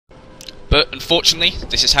But unfortunately,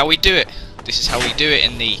 this is how we do it. This is how we do it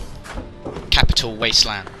in the capital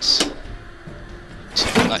wastelands.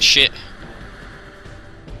 See all that shit.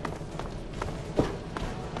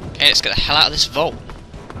 Okay, let's get the hell out of this vault.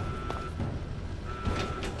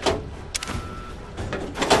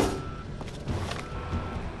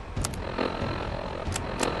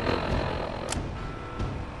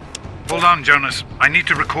 Hold on, Jonas. I need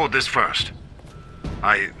to record this first.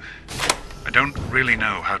 I don't really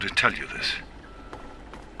know how to tell you this.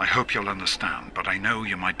 I hope you'll understand, but I know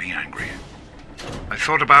you might be angry. I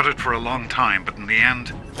thought about it for a long time, but in the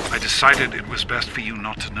end, I decided it was best for you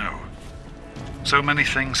not to know. So many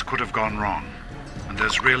things could have gone wrong, and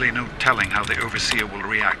there's really no telling how the Overseer will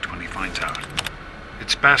react when he finds out.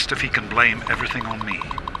 It's best if he can blame everything on me.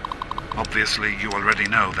 Obviously, you already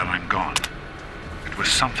know that I'm gone. It was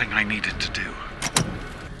something I needed to do.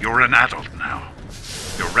 You're an adult now.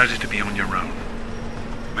 You're ready to be on your own.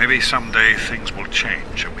 Maybe someday things will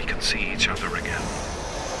change and we can see each other again.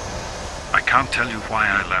 I can't tell you why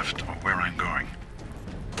I left or where I'm going.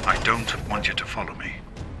 I don't want you to follow me.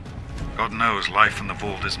 God knows life in the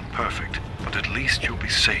vault isn't perfect, but at least you'll be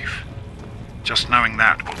safe. Just knowing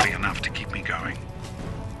that will be enough to keep me going.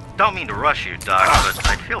 Don't mean to rush you, Doc, but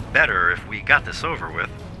I'd feel better if we got this over with.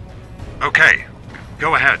 Okay,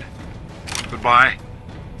 go ahead. Goodbye.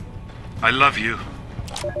 I love you.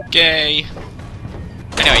 Gay.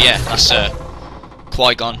 Anyway, yeah, that's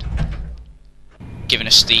Qui-Gon giving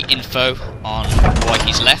us the info on why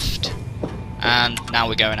he's left, and now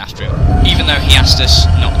we're going after him. Even though he asked us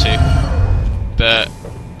not to, but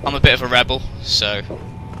I'm a bit of a rebel, so I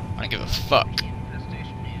don't give a fuck.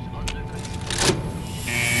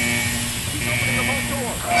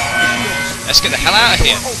 Let's get the hell out of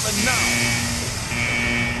here.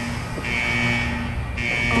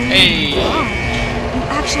 Hey! You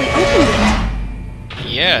actually opened it!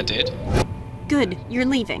 Yeah, I did. Good, you're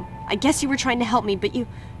leaving. I guess you were trying to help me, but you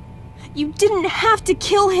didn't have to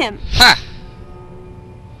kill him! Ha!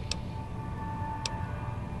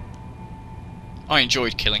 I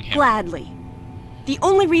enjoyed killing him. Gladly. The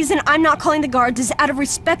only reason I'm not calling the guards is out of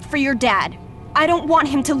respect for your dad. I don't want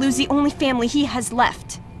him to lose the only family he has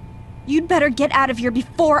left. You'd better get out of here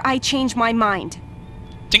before I change my mind.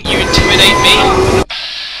 Think you intimidate me?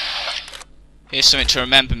 Here's something to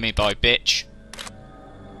remember me by, bitch.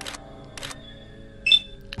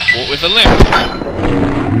 Walk with a limp.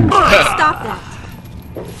 Stop that.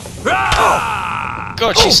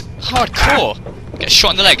 God, she's hardcore. Get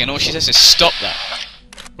shot in the leg and all she says is stop that.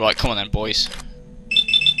 Right, come on then, boys.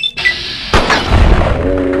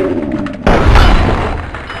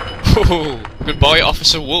 Ooh, goodbye,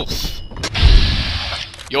 Officer Wolf.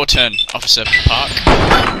 Your turn, Officer Park.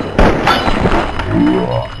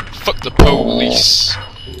 Fuck the police.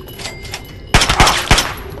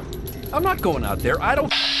 I'm not going out there. I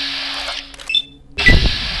don't.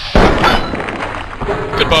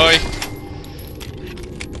 Goodbye.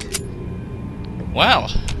 Well,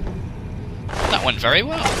 that went very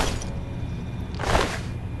well.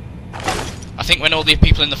 I think when all the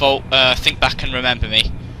people in the vault think back and remember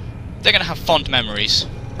me, they're going to have fond memories.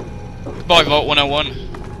 Goodbye, Vault 101.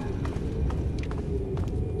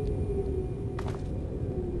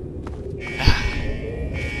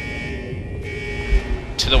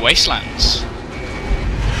 To the wastelands.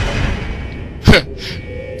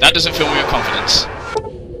 That doesn't fill me with confidence.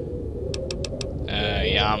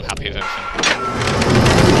 Yeah, I'm happy with everything.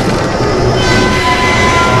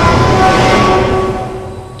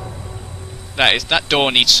 That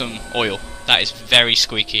door needs some oil. That is very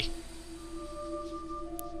squeaky.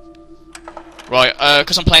 Right,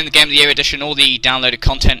 because I'm playing the Game of the Year edition, all the downloaded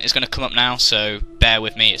content is going to come up now, so bear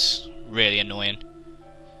with me, it's really annoying.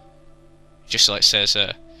 Just like it says,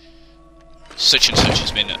 such and such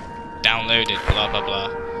has been downloaded, blah blah blah.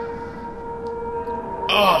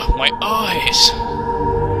 Oh, my eyes!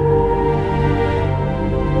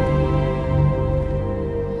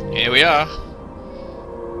 Here we are.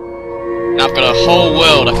 Now I've got a whole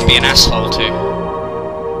world I can be an asshole to.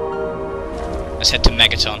 Let's head to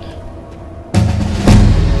Megaton.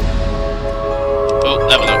 Oh,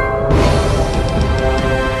 level up.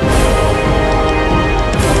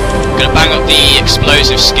 I'm gonna bang up the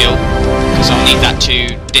explosive skill, because I'll need that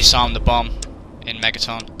to disarm the bomb in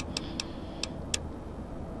Megaton.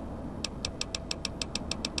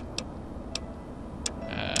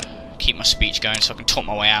 Keep my speech going so I can talk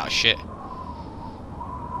my way out of shit.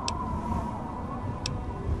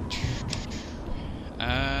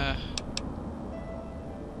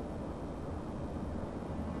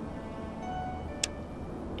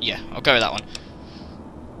 Yeah, I'll go with that one.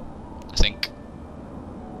 I think.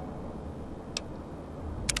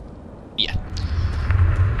 Yeah.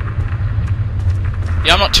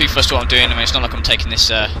 Yeah, I'm not too fussed what I'm doing. I mean, it's not like I'm taking this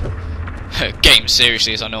game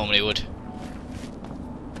seriously as I normally would.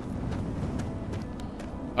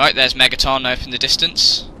 Right, there's Megaton up in the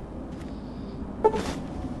distance.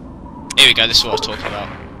 Here we go, this is what I was talking about.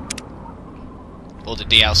 All the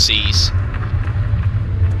DLCs.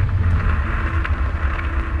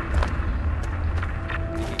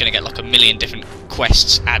 I'm gonna get like a million different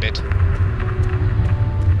quests added.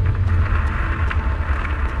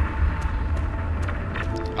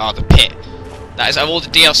 Ah, the pit. That is, of all the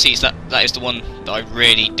DLCs, that is the one that I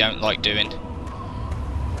really don't like doing.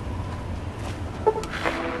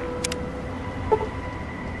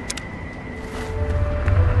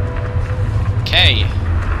 Okay,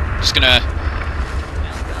 just gonna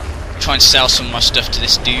try and sell some of my stuff to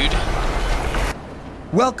this dude.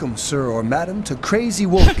 Welcome, sir or madam, to Crazy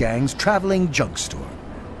Wolfgang's traveling junk store.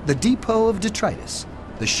 The depot of detritus,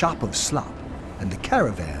 the shop of slop, and the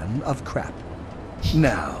caravan of crap.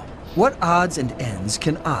 Now, what odds and ends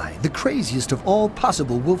can I, the craziest of all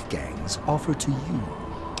possible Wolfgangs, offer to you?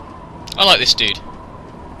 I like this dude.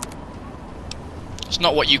 It's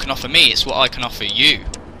not what you can offer me, it's what I can offer you.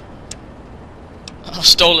 I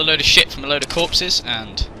stole a load of shit from a load of corpses,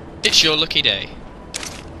 and it's your lucky day.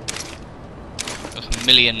 Got a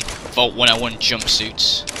million Vault 101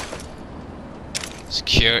 jumpsuits.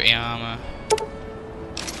 Security armor.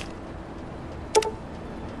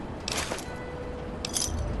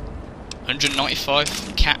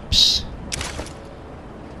 $195 caps.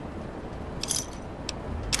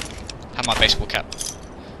 Have my baseball cap.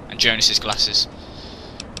 And Jonas's glasses.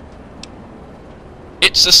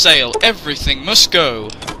 It's a sale. Everything must go.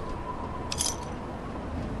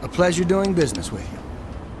 A pleasure doing business with you.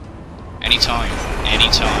 Anytime.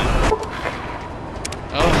 Anytime.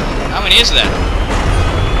 Oh, how many is there?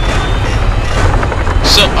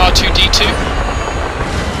 Sup, R2-D2?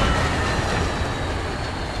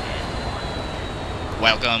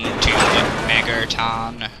 Welcome to the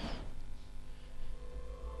Megaton.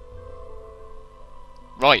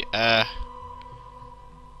 Right,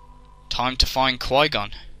 time to find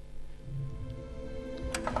Qui-Gon.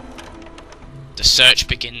 The search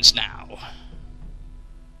begins now.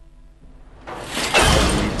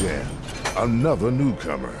 Damn, another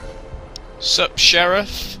newcomer. Sup,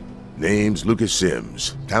 Sheriff? Name's Lucas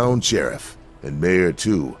Sims, town sheriff, and mayor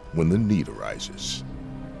too, when the need arises.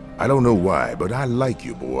 I don't know why, but I like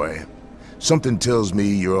you, boy. Something tells me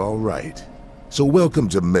you're all right. So welcome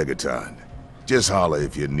to Megaton. Just holler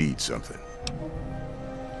if you need something.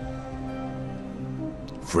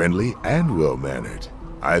 Friendly and well-mannered.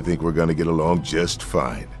 I think we're gonna get along just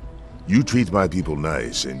fine. You treat my people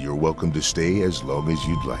nice, and you're welcome to stay as long as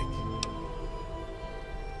you'd like.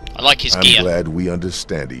 I like his I'm gear. glad we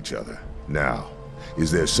understand each other. Now,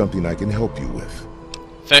 is there something I can help you with?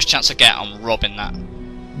 First chance I get, I'm robbing that.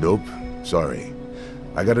 Nope, sorry.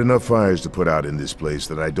 I got enough fires to put out in this place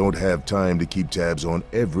that I don't have time to keep tabs on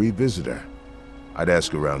every visitor. I'd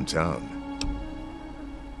ask around town.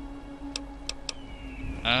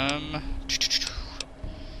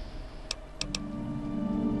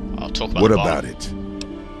 I'll talk about What the bar. about it?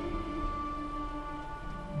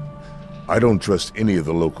 I don't trust any of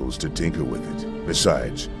the locals to tinker with it.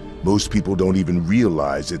 Besides, most people don't even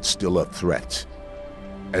realize it's still a threat.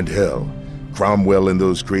 And hell, Cromwell and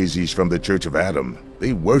those crazies from the Church of Adam,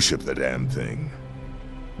 they worship the damn thing.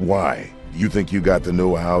 Why? You think you got the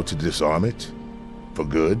know-how to disarm it? For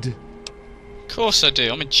good? Of course I do,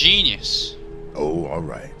 I'm a genius. Oh, all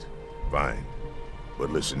right. Fine.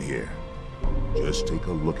 But listen here. Just take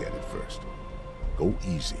a look at it first. Go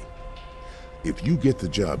easy. If you get the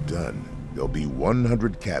job done, there'll be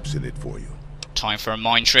 100 caps in it for you. Time for a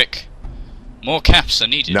mind trick. More caps are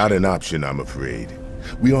needed. Not an option, I'm afraid.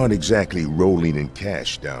 We aren't exactly rolling in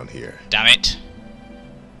cash down here. Damn it.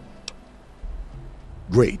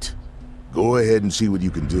 Great. Go ahead and see what you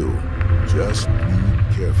can do. Just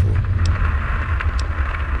be careful.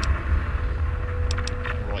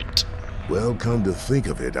 Right. Well, come to think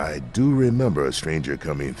of it, I do remember a stranger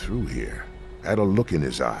coming through here. Had a look in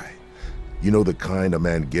his eye. You know, the kind a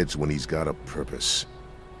man gets when he's got a purpose.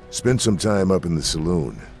 Spent some time up in the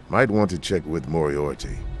saloon. Might want to check with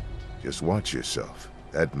Moriarty. Just watch yourself.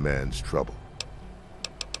 That man's trouble.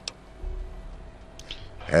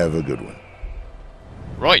 Have a good one.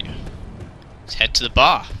 Right. Let's head to the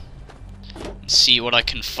bar and see what I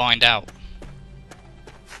can find out.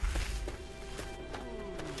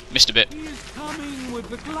 Missed a bit. He is coming with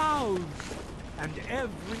the clouds, and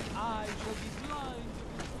every eye shall be blind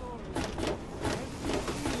to his glory.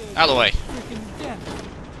 Every ear Out of the way. stricken deaf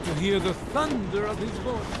to hear the thunder of his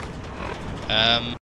voice.